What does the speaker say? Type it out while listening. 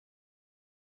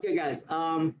Okay, guys.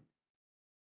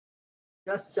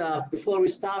 Just before we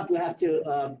start, we have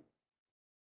to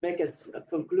make a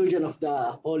conclusion of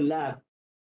the whole lab.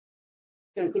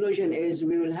 Conclusion is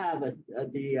we will have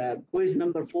the quiz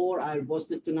number 4. I'll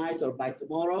post it tonight or by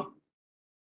tomorrow.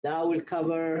 That will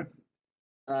cover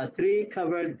 3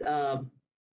 covered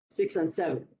 6 and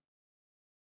 7.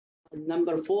 And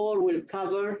number 4 will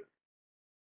cover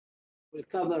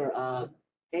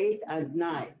 8 and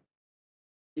 9.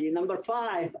 The number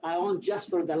 5, I want just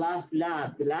for the last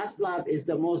lab. The last lab is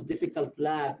the most difficult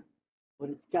lab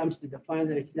when it comes to the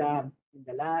final exam in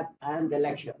the lab and the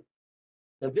lecture.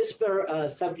 The whisper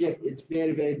subject is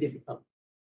very, very difficult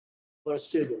for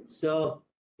students. So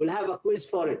we'll have a quiz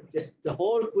for it. Just the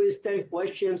whole quiz, 10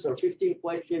 questions or 15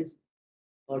 questions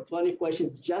or 20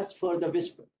 questions just for the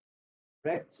whisper,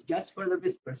 correct? Just for the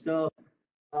whisper. So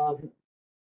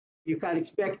you can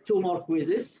expect 2 more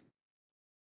quizzes.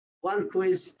 1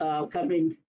 quiz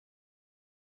coming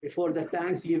before the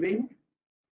Thanksgiving,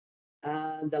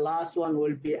 and the last one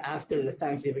will be after the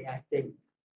Thanksgiving, I think.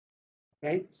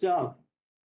 Okay, so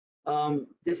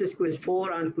this is quiz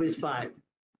 4 and quiz 5.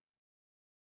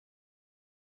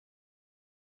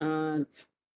 And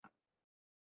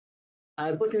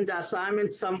I put in the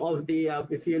assignment some of the,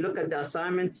 if you look at the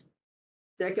assignment,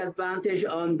 take advantage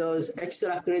on those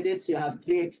extra credits. You have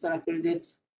 3 extra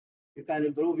credits. You can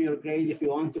improve your grade if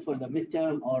you want to for the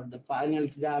midterm or the final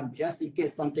exam, just in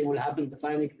case something will happen in the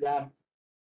final exam.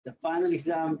 The final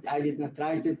exam, I did not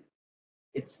write it.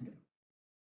 It's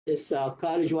this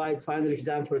college-wide final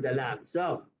exam for the lab.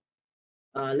 So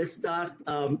let's start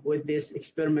with this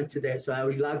experiment today. So I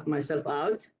will log myself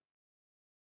out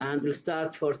and we'll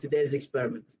start for today's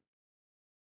experiment.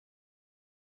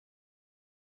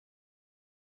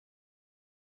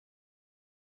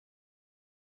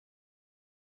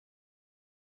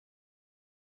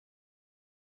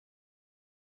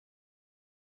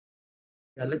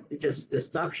 Yeah, let me just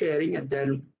stop sharing and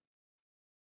then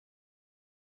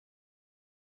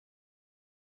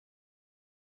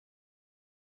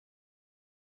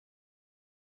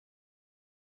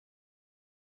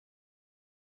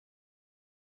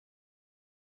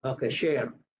okay,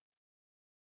 share.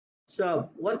 So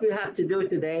what we have to do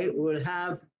today, we'll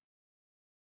have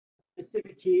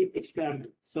specific heat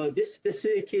experiment. So this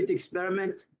specific heat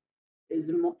experiment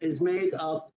is made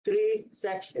of 3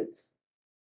 sections.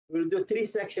 We'll do 3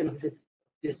 sections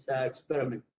this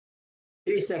experiment.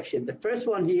 3 sections. The first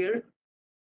one here,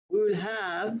 we will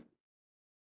have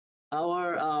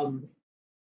our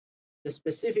the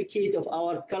specific heat of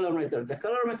our calorimeter. The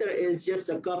calorimeter is just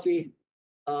a coffee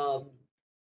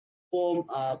foam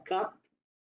cup.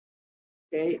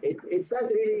 Okay, it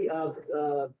does really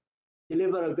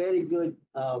deliver a very good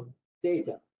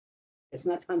data. It's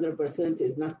not 100%.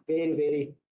 It's not very,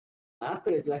 very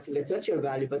accurate like literature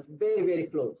value, but very, very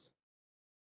close.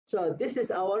 So this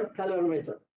is our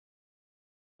calorimeter,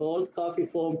 called coffee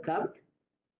foam cup.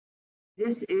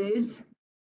 This is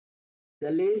the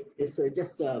lid. It's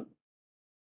just a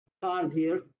card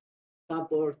here,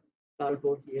 cardboard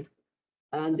here.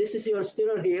 And this is your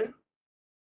stirrer here.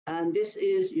 And this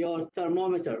is your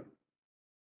thermometer.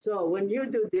 So when you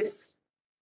do this,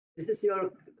 this is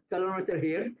your calorimeter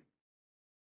here.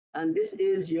 And this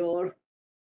is your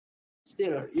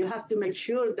stirrer. You have to make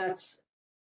sure that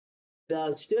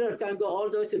the stirrer can go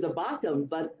all the way to the bottom,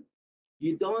 but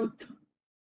you don't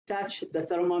touch the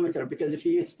thermometer, because if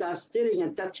you start stirring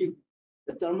and touching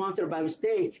the thermometer by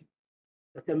mistake,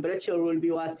 the temperature will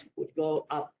be what would go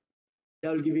up.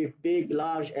 That will give you a big,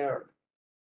 large error.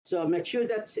 So make sure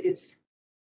that it's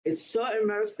so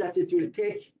immersed that it will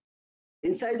take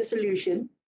inside the solution,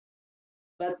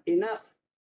 but enough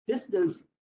distance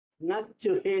not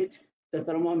to hit the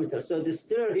thermometer. So the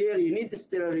stirrer here, you need the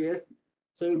stirrer here.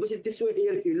 So you put it this way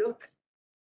here. If you look,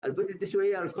 I'll put it this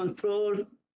way. I'll control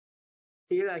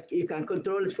here. You can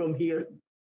control it from here.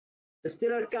 The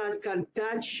stirrer can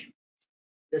touch.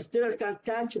 The stirrer can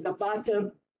touch the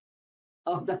bottom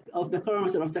of the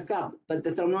thermometer of the cup, but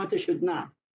the thermometer should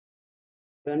not.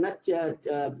 We're not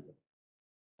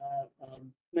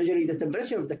measuring the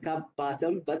temperature of the cup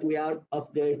bottom, but we are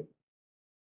of the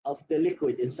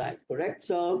liquid inside, correct?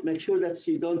 So make sure that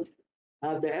you don't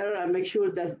have the error, and make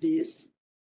sure that the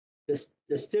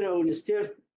stirrer, when you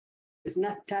stir, is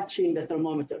not touching the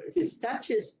thermometer. If it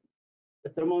touches the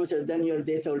thermometer, then your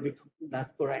data will be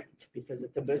not correct, because the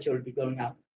temperature will be going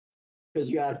up, because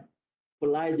you are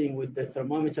colliding with the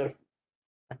thermometer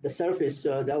at the surface,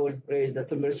 so that will raise the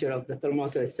temperature of the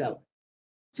thermometer itself.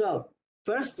 So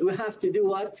first we have to do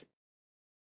what?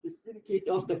 Specific heat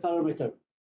of the calorimeter.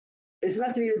 It's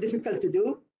not really difficult to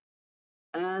do,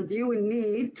 and you will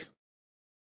need,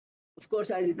 of course,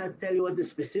 I did not tell you what the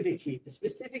specific heat. The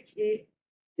specific heat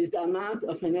is the amount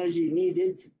of energy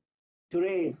needed to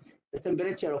raise the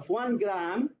temperature of 1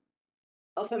 gram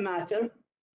of a matter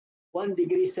 1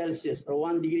 degree Celsius or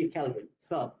 1 degree Kelvin.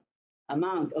 So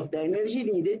amount of the energy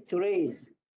needed to raise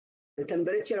the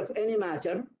temperature of any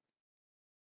matter,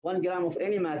 1 gram of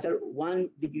any matter, 1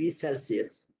 degree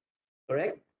Celsius,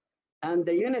 correct? And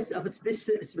the units of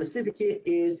specific heat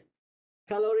is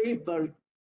calorie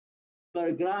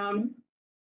per gram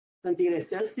centigrade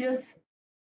Celsius,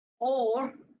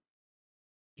 or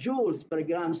joules per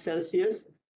gram Celsius,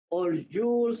 or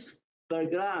joules per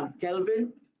gram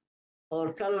Kelvin,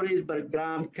 or calories per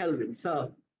gram Kelvin.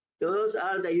 So those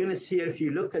are the units here. If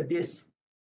you look at this,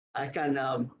 I can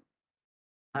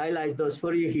highlight those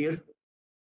for you here.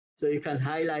 So you can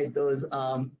highlight those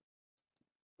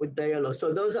with the yellow.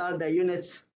 So those are the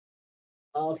units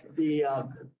of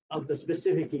the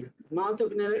specific heat. Amount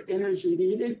of energy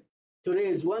needed to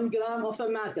raise 1 gram of a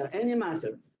matter, any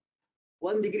matter,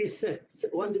 1 degree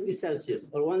Celsius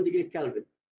or 1 degree Kelvin,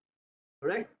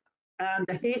 correct? And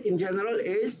the heat in general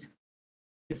is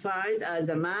defined as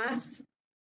a mass,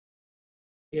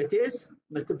 here it is,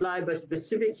 multiplied by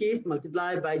specific heat,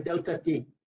 multiplied by delta T.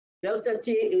 Delta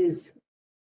T is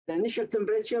the initial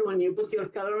temperature when you put your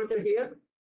calorimeter here,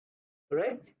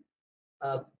 correct?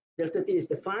 Delta T is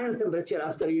the final temperature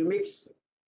after you mix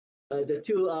the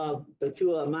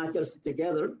two matters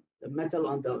together, the metal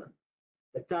on the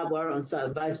tab wire on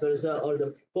side, vice versa, or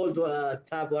the cold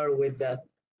tab wire with the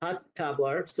hot tab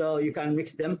wire. So you can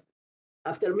mix them.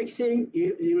 After mixing,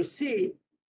 you will see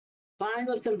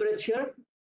final temperature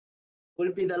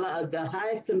will be the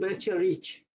highest temperature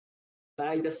reached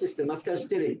by the system after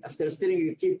stirring. After stirring,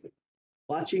 you keep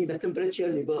watching the temperature,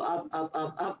 you go up, up,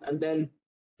 up, up, and then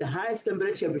the highest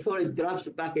temperature before it drops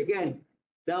back again,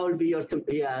 that will be your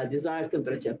desired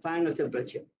temperature, final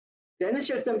temperature. The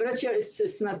initial temperature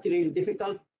is not really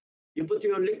difficult. You put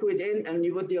your liquid in and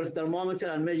you put your thermometer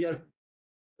and measure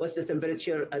what's the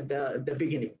temperature at the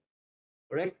beginning,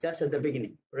 correct? That's at the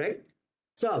beginning, correct?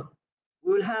 So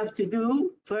we will have to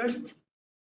do first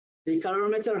the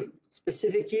calorimeter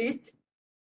specific heat.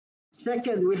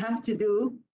 Second, we have to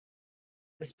do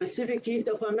the specific heat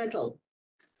of a metal.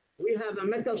 We have a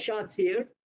metal shot here.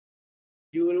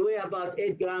 You will weigh about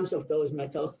 8 grams of those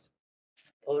metals,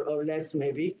 or less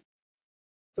maybe.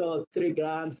 So 3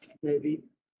 grams maybe.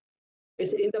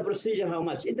 It's in the procedure how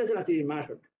much. It does not really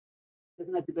matter. It does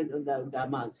not depend on the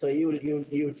amount. So you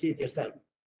will see it yourself.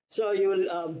 So you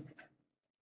will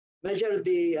measure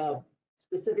the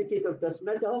specific heat of this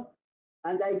metal,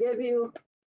 and I gave you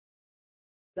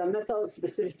the metal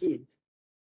specific heat.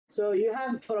 So you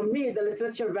have from me the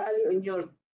literature value in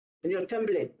your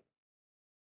template,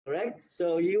 correct?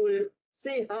 So you will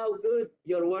see how good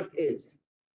your work is,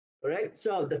 correct?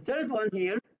 So the third one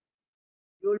here,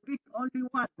 you will pick only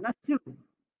one, not two.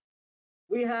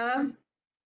 We have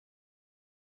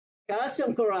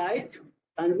calcium chloride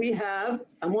and we have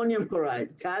ammonium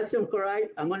chloride. Calcium chloride,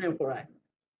 ammonium chloride.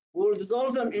 We'll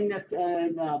dissolve them in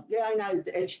deionized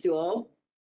H2O,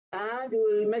 and we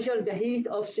will measure the heat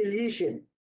of solution.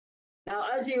 Now,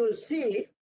 as you will see,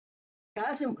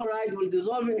 calcium chloride will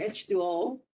dissolve in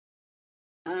H2O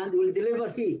and will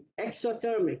deliver heat,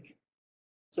 exothermic.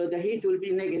 So the heat will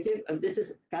be negative, and this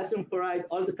is calcium chloride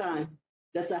all the time.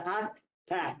 That's a hot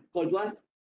pack, called what?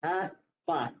 Hot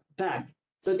pack.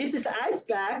 So this is ice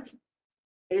pack,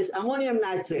 is ammonium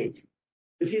nitrate.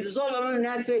 If you dissolve ammonium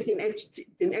nitrate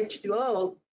in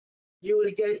H2O, you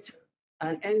will get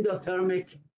an endothermic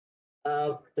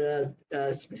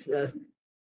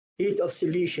heat of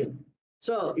solution.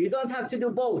 So you don't have to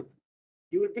do both.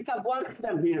 You will pick up one of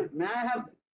them here. May I have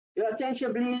your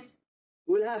attention, please?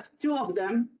 We'll have two of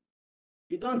them.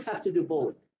 You don't have to do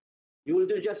both. You will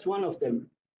do just one of them.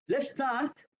 Let's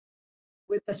start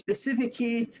with the specific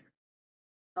heat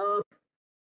of,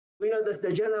 we know that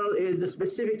the general is the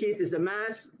specific heat is the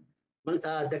mass,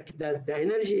 the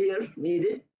energy here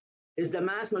needed is the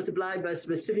mass multiplied by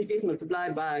specific heat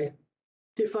multiplied by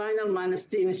T final minus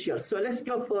T initial. So let's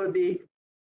go for the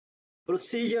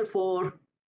procedure for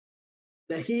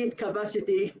the heat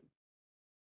capacity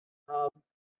of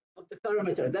the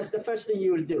calorimeter. That's the first thing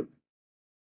you will do.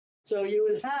 So you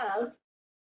will have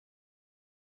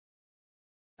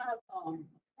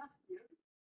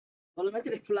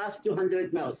volumetric flask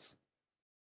 200 mL.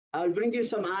 I'll bring you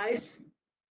some ice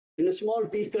in a small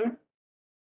beaker.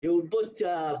 You will put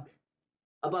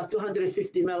about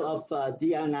 250 ml of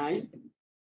deionized,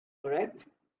 correct?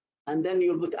 And then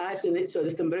you'll put ice in it, so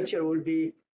the temperature will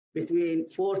be between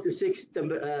 4 to 6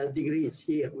 degrees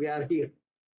here. We are here.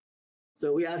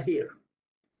 So we are here.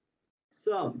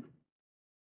 So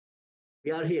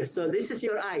We are here. So this is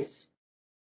your ice.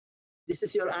 This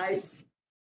is your ice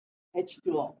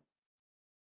H2O.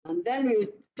 And then we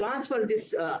transfer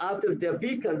this out of the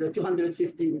beaker, the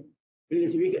 250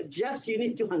 milliliter beaker. Just you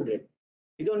need 200.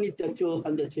 You don't need the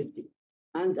 250.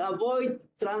 And avoid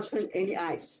transferring any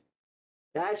ice.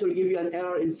 The ice will give you an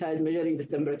error inside measuring the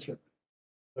temperature.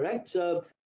 Correct? So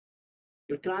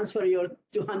you transfer your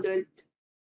 200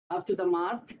 up to the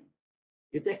mark.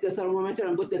 You take the thermometer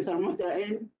and put the thermometer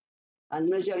in and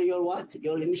measure your what?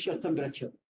 Your initial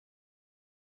temperature.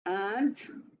 And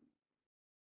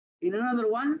in another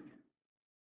one,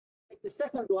 take the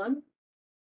second one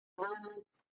and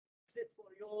set for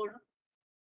your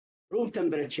room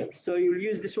temperature. So you'll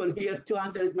use this one here,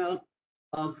 200 ml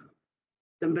of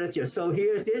temperature. So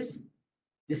here it is.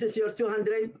 This is your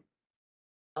 200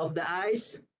 of the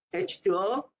ice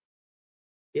H2O.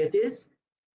 Here it is.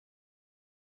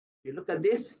 You look at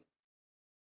this.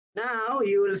 Now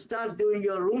you will start doing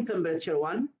your room temperature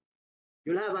one.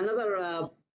 You'll have another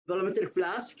volumetric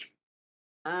flask,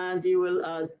 and you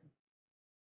will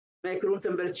make room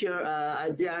temperature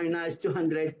deionized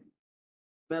 200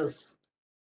 mils.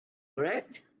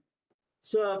 Correct?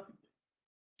 So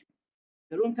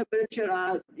the room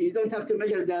temperature, you don't have to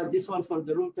measure this one for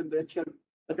the room temperature,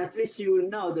 but at least you will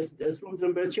know this room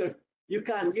temperature. You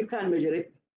can measure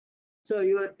it. So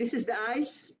this is the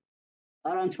ice,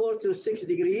 around 4 to 6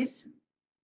 degrees.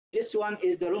 This one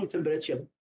is the room temperature.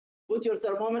 Put your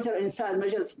thermometer inside,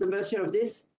 measure the temperature of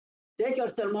this. Take your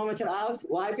thermometer out,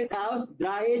 wipe it out,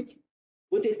 dry it,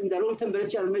 put it in the room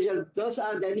temperature, measure. Those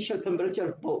are the initial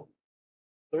temperature both.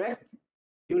 Correct?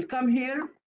 You will come here,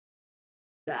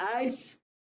 the ice,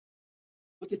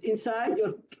 put it inside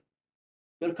your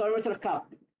calorimeter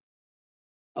cup.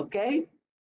 Okay?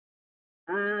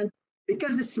 And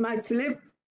because this might flip,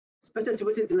 it's better to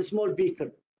put it in a small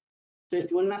beaker so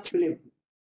it will not flip.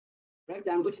 Right?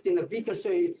 And put it in a beaker so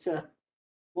it's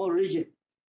more rigid.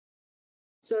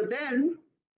 So then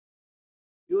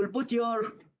you will put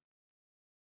your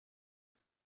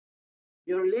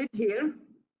lid here.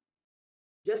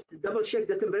 Just double check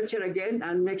the temperature again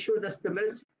and make sure that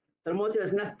the thermometer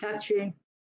is not touching.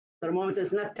 Thermometer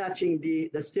is not touching the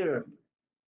stirrer.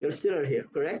 Your stirrer here,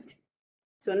 correct?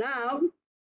 So now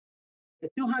the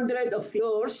 200 of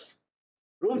yours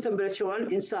room temperature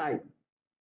one inside,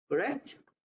 correct?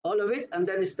 All of it, and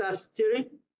then you start stirring.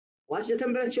 Watch the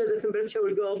temperature. The temperature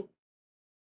will go.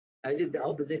 I did the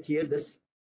opposite here. This.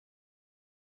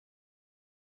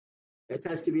 It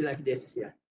has to be like this,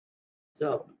 yeah.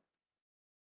 So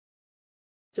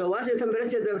watch the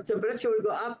temperature. The temperature will go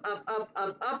up, up, up,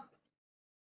 up, up,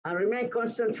 and remain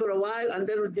constant for a while, and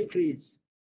then will decrease.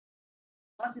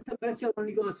 Watch the temperature when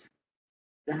it goes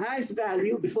the highest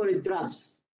value before it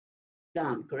drops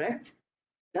down, correct?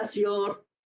 That's your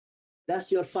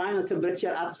final temperature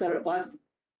after what?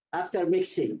 After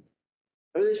mixing.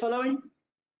 Are you following?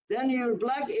 Then you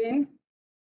plug in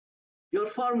your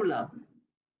formula.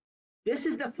 This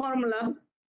is the formula.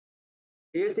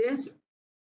 Here it is.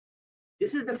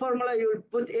 This is the formula you will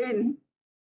put in,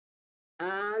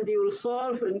 and you will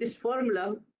solve in this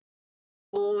formula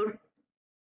for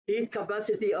heat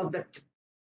capacity of the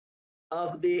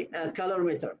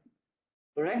calorimeter.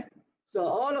 Correct? So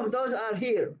all of those are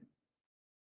here.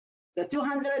 The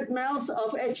 200 mLs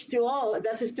of H2O,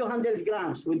 that is 200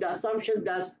 grams, with the assumption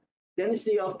that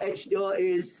density of H2O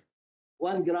is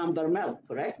 1 gram per ml,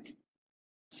 correct?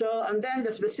 So, and then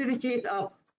the specific heat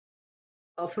of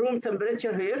room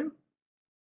temperature here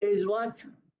is what?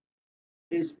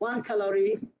 Is 1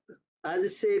 calorie. As I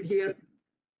said here,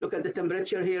 look at the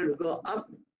temperature here, go up.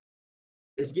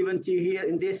 It's given to you here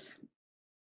in this.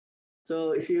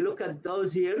 So if you look at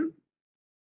those here,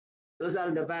 those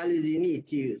are the values you need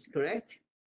to use, correct?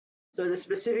 So the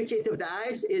specific heat of the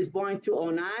ice is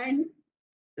 0.209.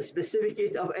 The specific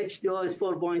heat of H2O is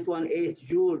 4.18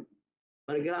 joule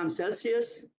per gram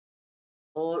Celsius,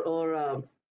 or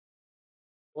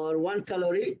 1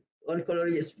 calorie. 1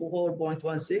 calorie is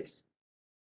 4.16.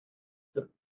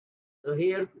 So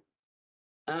here,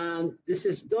 and this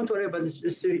is, don't worry about the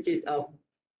specific heat of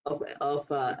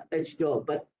H2O,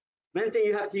 but main thing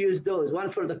you have to use those,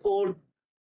 one for the cold,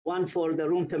 one for the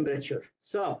room temperature.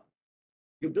 So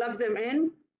you plug them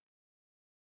in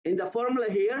the formula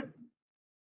here.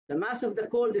 The mass of the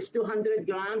cold is 200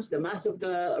 grams. The mass of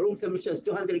the room temperature is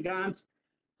 200 grams.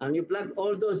 And you plug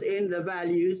all those in, the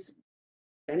values,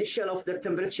 initial of the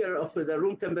temperature of the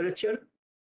room temperature,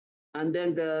 and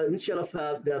then the initial of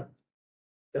the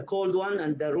cold one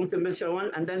and the room temperature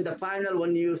one, and then the final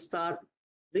when you start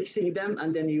mixing them,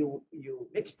 and then you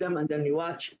mix them, and then you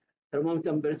watch the room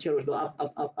temperature will go up,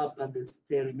 up, up, up, and it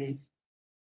still remains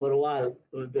for a while,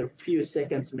 for a few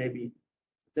seconds maybe,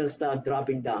 they'll start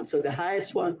dropping down. So the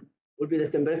highest one will be the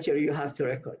temperature you have to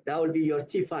record. That will be your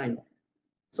T final.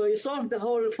 So you solve the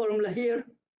whole formula here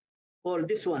for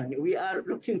this one. We are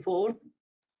looking for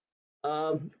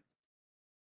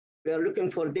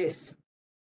this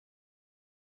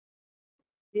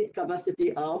heat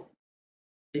capacity of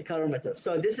the calorimeter.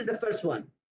 So this is the first one.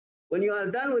 When you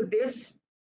are done with this,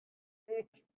 take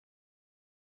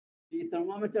the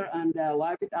thermometer and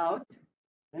wipe it out.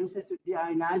 Rinse it with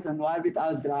deionize and wipe it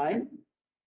out dry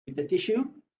with the tissue.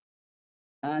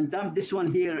 And dump this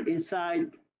one here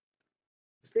inside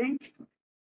the sink.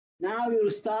 Now you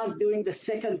will start doing the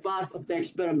second part of the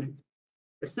experiment.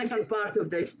 The second part of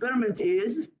the experiment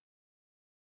is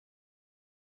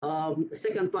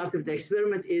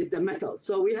the metal.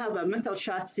 So we have a metal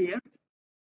shots here.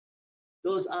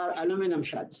 Those are aluminum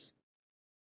shots.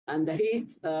 And the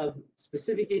heat,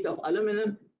 specific heat of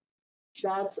aluminum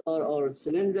shots or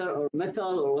cylinder or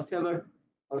metal or whatever,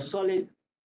 or solid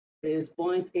is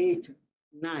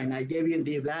 0.89. I gave you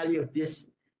the value of this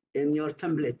in your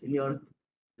template, in your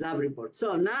lab report.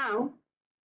 So now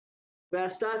we are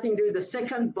starting to do the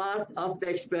second part of the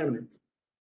experiment.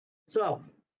 So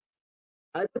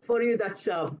I look for you that's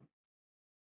a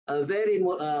very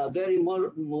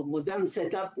modern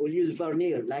setup. We'll use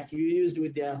vernier like you used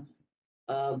with the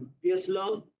Pierce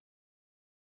law.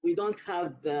 We don't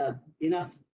have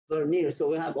enough vernier, so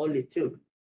we have only 2.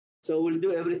 So we'll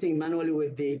do everything manually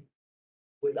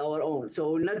with our own.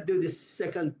 So we'll not do this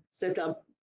second setup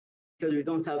because we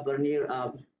don't have vernier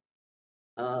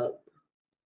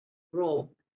probe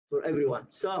for everyone.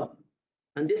 So,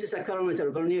 and this is a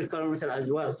calorimeter, vernier calorimeter as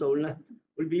well. So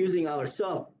we'll be using ours.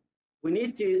 So we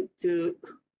need to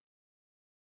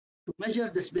measure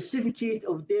the specific heat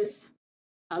of this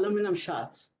aluminum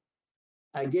shots.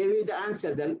 I gave you the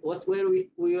answer, then what's where we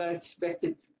were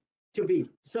expected to be.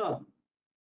 So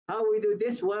how we do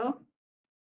this? Well,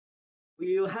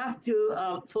 you have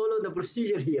to follow the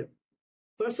procedure here.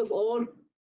 First of all,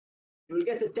 you'll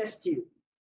get a test tube,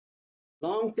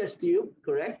 long test tube,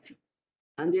 correct?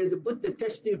 And you put the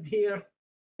test tube here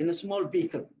in a small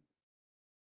beaker.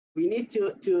 We need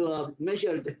to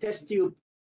measure the test tube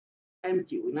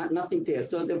empty, nothing there.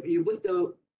 So you put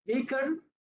the beaker,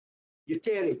 you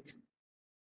tear it.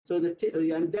 So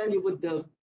and then you put the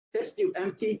test tube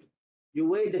empty, you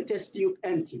weigh the test tube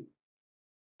empty.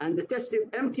 And the test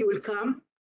tube empty will come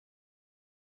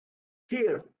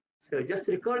here. So just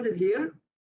record it here.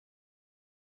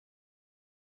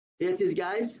 Here it is,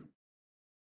 guys.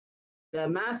 The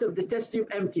mass of the test tube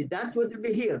empty, that's what will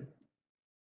be here.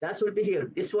 That's will be here,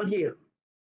 this one here.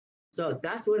 So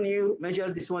that's when you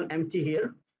measure this one empty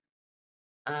here.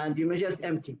 And you measure it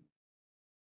empty.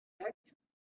 Okay.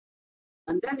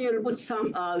 And then you'll put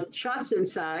some shots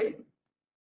inside.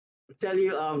 I'll tell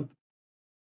you,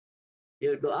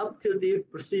 you'll go up to the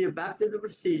procedure, back to the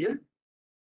procedure.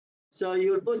 So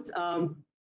you'll put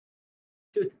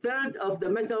 2/3 of the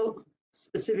metal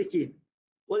specific heat.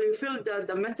 Well, you fill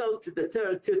the metal to the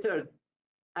 2/3.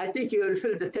 I think you will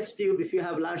fill the test tube, if you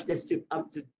have large test tube,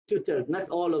 up to 2/3, not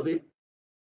all of it.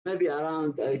 Maybe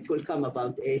around, it will come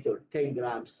about 8 or 10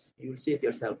 grams. You'll see it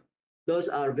yourself. Those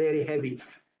are very heavy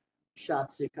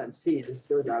shots. You can see this,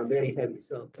 those are very heavy.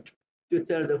 So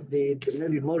 2/3 of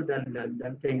maybe more than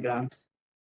 10 grams.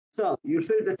 So you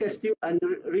fill the test tube and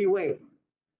reweigh.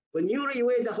 When you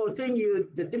reweigh the whole thing,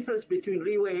 the difference between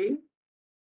reweighing,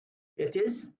 it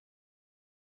is,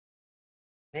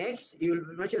 next, you'll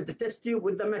measure the test tube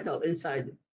with the metal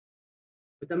inside,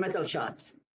 with the metal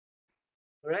shots,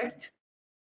 correct?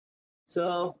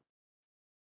 So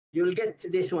you'll get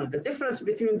this one. The difference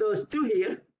between those two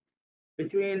here,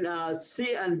 between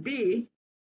C and B,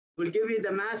 will give you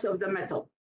the mass of the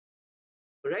metal,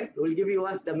 correct? Will give you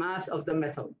what? The mass of the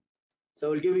metal. So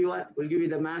we'll give you what? We'll give you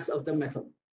the mass of the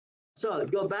metal. So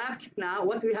go back now,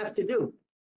 what we have to do?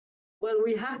 Well,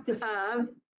 we have to have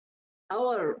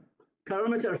our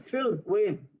calorimeter filled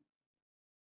with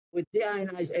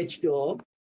deionized H2O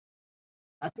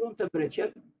at room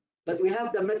temperature, but we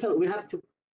have the metal,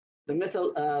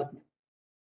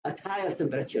 at higher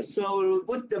temperature. So we'll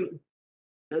put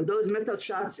those metal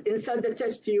shots inside the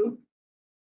test tube,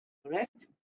 correct?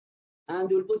 And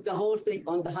we'll put the whole thing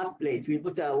on the hot plate. We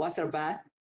put a water bath,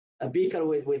 a beaker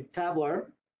with tabware,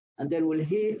 and then we'll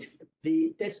heat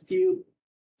the test tube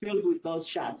filled with those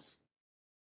shots.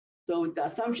 So with the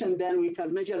assumption then we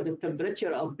can measure the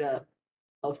temperature of the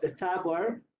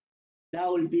tabware. That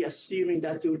will be assuming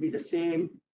that it will be the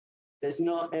same. There's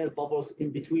no air bubbles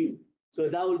in between. So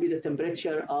that will be the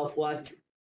temperature of what?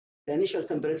 The initial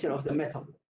temperature of the metal,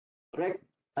 correct?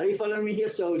 Are you following me here?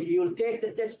 So you'll take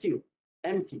the test tube.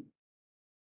 empty.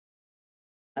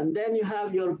 And then you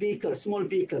have your beaker, small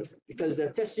beaker, because the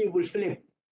test tube will flip.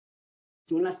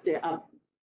 It will not stay up.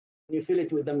 You fill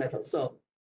it with the metal. So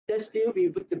test tube,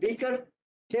 you put the beaker,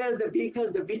 tear the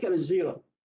beaker is 0.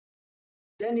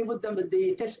 Then you put them in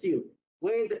the test tube,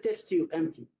 weigh the test tube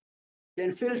empty.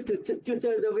 Then fill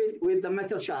 2/3 of it with the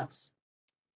metal shots.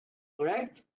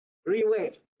 Correct?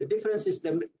 Reweigh. The difference is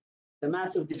the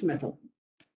mass of this metal.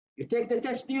 You take the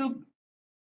test tube,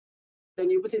 then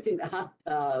you put it in a hot,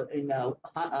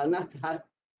 not hot,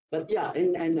 but yeah,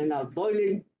 in a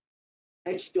boiling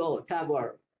H2O, tap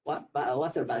or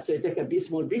water bath. So you take a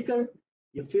small beaker,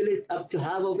 you fill it up to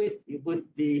half of it, you put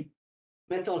the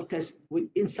metal test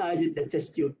inside it, the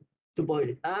test tube to boil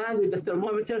it. And with the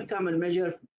thermometer, come and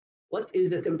measure what is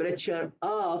the temperature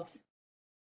of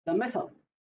the metal,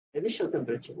 initial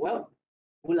temperature. Well,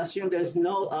 we'll assume there's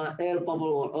no air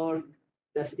bubble or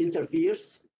that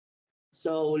interferes.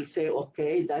 So we'll say,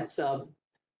 okay, that's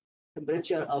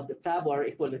temperature of the tabor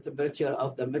equal the temperature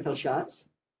of the metal shots.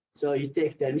 So you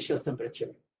take the initial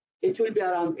temperature. It will be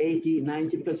around 80,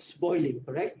 90 because it's boiling,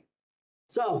 correct?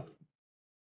 So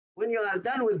when you are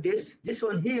done with this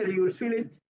one here, you will fill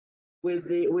it with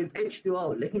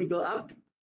H2O. Let me go up.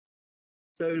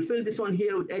 So you'll fill this one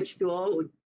here with H2O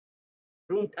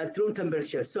at room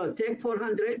temperature. So take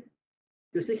 400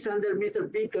 to 600 meter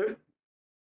beaker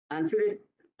and fill it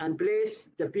and place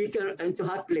the beaker into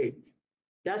hot plate.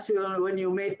 That's when you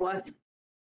make what?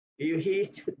 You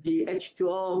heat the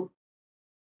H2O,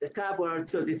 the tabor,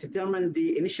 so they determine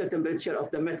the initial temperature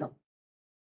of the metal.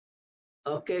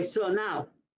 Okay, so now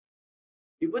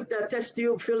you put the test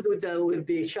tube filled with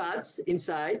the shots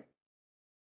inside.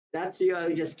 That's you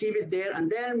just keep it there,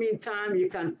 and then meantime you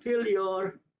can fill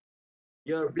your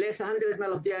place 100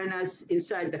 ml of deionized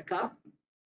inside the cup,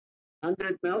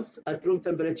 100 ml at room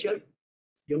temperature.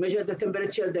 You measure the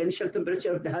temperature, the initial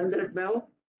temperature of the 100 ml,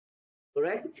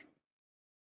 correct?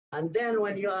 And then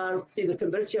when you see the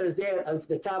temperature is there, if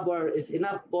the tabor is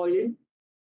enough boiling,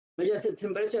 measure the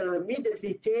temperature and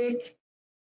immediately take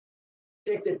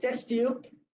the test tube,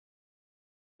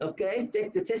 okay?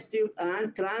 Take the test tube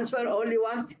and transfer only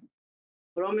what?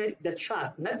 From it, the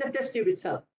shot, not the test tube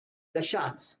itself, the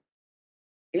shots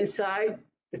inside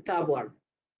the tabor.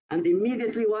 And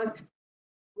immediately what?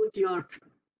 Put your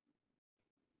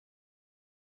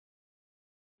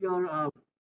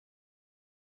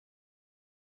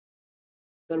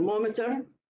thermometer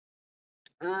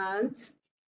and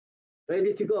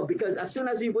ready to go, because as soon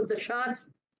as you put the shots,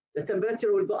 the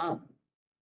temperature will go up.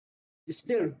 You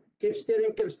stir, keep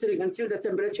stirring until the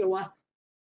temperature what?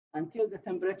 Until the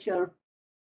temperature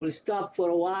will stop for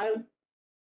a while,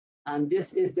 and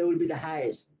there will be the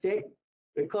highest.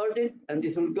 Record it, and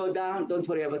it will go down. Don't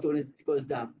worry about when it goes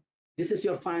down. This is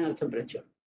your final temperature,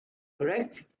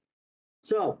 correct?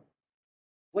 So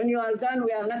when you are done,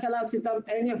 we are not allowed to dump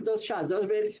any of those shots. Those are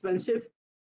very expensive.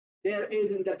 There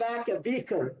is in the back a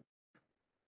beaker.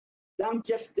 Dump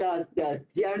just the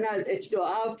deionized H2O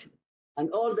out, and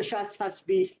all the shots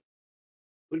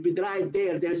will be dried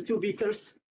there. There's 2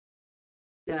 beakers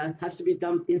that has to be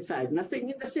dumped inside. Nothing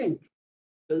in the sink.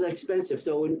 Those are expensive.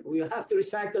 So we have to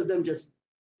recycle them, just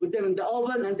put them in the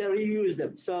oven and then reuse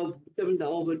them. So put them in the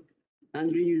oven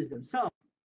and reuse them. So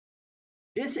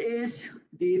this is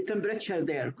the temperature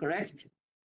there, correct?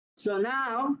 So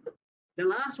now the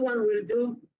last one we'll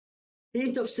do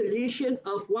heat of solution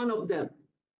of one of them.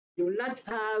 You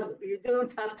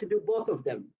don't have to do both of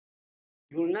them.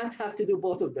 You will not have to do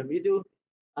both of them. You do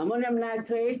ammonium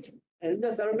nitrate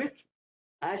endothermic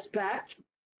ice pack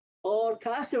or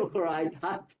calcium chloride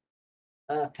hot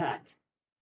pack.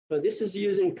 So this is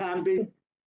using camping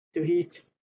to heat.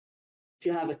 If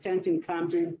you have a tent in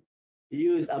camping,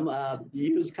 you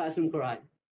use calcium chloride.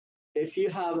 If you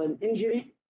have an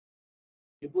injury,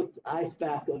 you put ice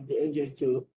pack on the injury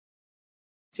to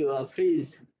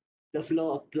freeze the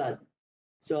flow of blood.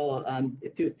 So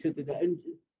to the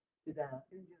injury,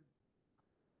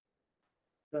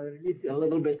 so relieve a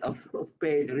little bit of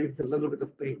pain, relieves a little bit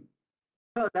of pain.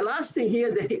 So the last thing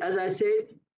here, as I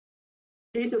said,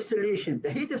 heat of solution.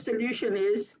 The heat of solution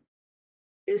is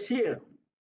here.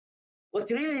 What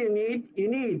really you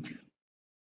need,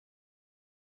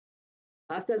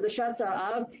 after the shots are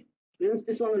out, rinse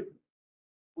this one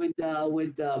with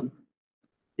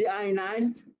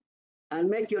deionized and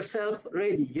make yourself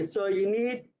ready. So you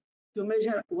need to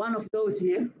measure one of those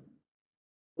here,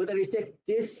 whether you take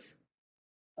this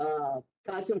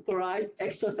calcium chloride,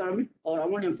 exothermic, or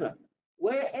ammonium chloride.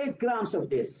 Weigh 8 grams of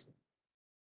this,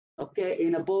 okay,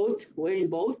 in a boat, weighing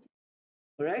boat,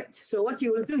 correct? So what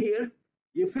you will do here,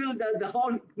 you fill the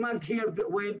whole mug here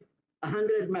with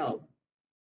 100 ml.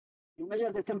 You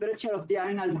measure the temperature of the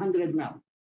ionized 100 ml.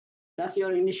 That's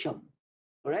your initial,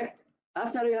 correct?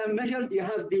 After you have measured, you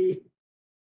have the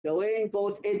weighing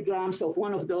both 8 grams of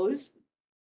one of those.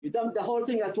 You dump the whole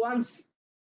thing at once,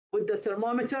 put the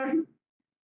thermometer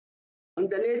on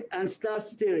the lid and start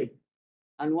stirring.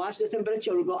 And watch the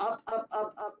temperature will go up, up,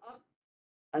 up, up, up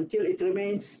until it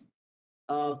remains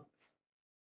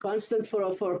constant for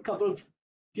a couple of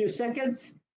few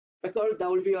seconds, because that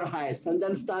will be your highest, and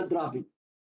then start dropping.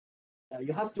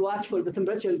 You have to watch for the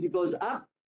temperature. It goes up,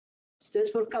 stays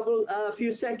for a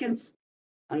few seconds,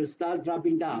 and you start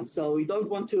dropping down. So we don't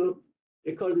want to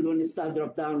record it when it starts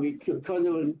drop down. We record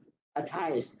it at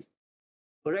highest.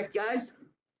 Correct, guys?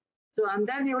 So, and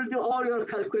then you will do all your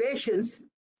calculations,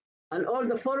 and all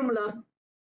the formula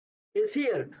is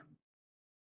here.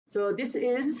 So this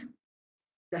is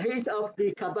the heat of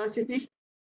the capacity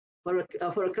for a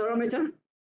calorimeter.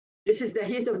 This is the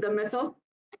heat of the metal.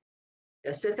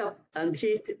 Set up and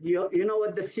heat. You know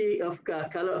what the C of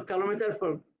calorimeter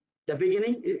from the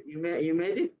beginning, you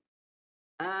made it.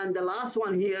 And the last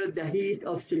one here, the heat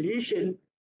of solution,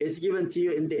 is given to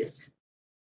you in this.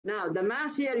 Now, the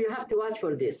mass here, you have to watch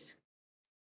for this.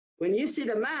 When you see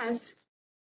the mass,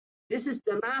 this is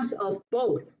the mass of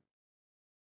both.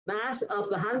 Mass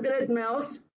of 100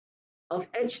 mLs of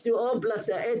H2O plus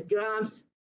the 8 grams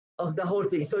of the whole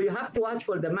thing. So you have to watch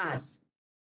for the mass,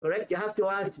 correct? You have to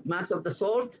watch mass of the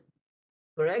salt,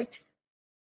 correct?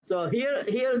 So here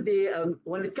the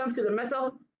when it comes to the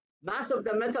metal, mass of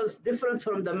the metal is different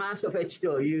from the mass of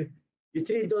H2O. You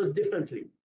treat those differently.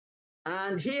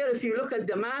 And here, if you look at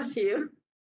the mass here,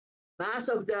 mass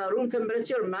of the room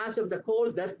temperature, mass of the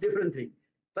cold, that's differently.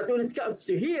 But when it comes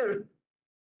to here,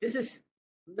 this is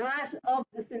mass of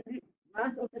the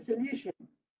solution,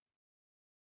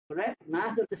 correct?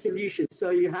 Mass of the solution. So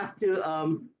you have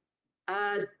to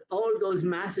add all those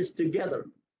masses together,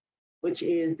 which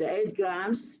is the 8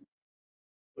 grams,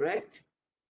 correct?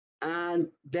 And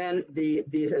then the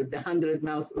 100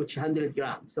 mLs, which 100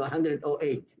 grams, so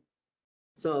 108.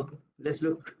 So let's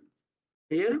look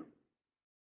here.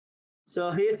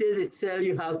 So here it is. It tells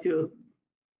you how to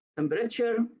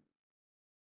temperature,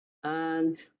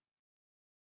 and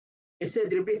it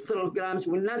said repeat kilograms.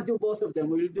 We'll not do both of them.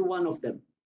 We'll do one of them.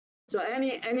 So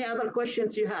any other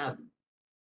questions you have?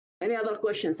 Any other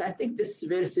questions? I think this is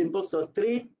very simple. So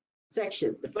 3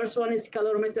 sections. The first one is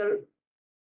calorimeter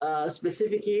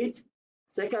specific heat.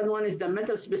 Second one is the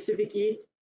metal specific heat.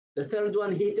 The third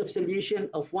one, heat of solution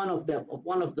of one of them, of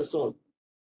one of the salt.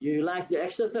 You like the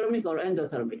exothermic or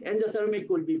endothermic? Endothermic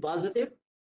will be positive.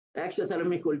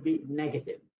 Exothermic will be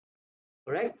negative.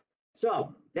 Correct?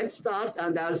 So let's start,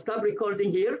 and I'll stop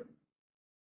recording here.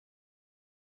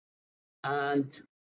 And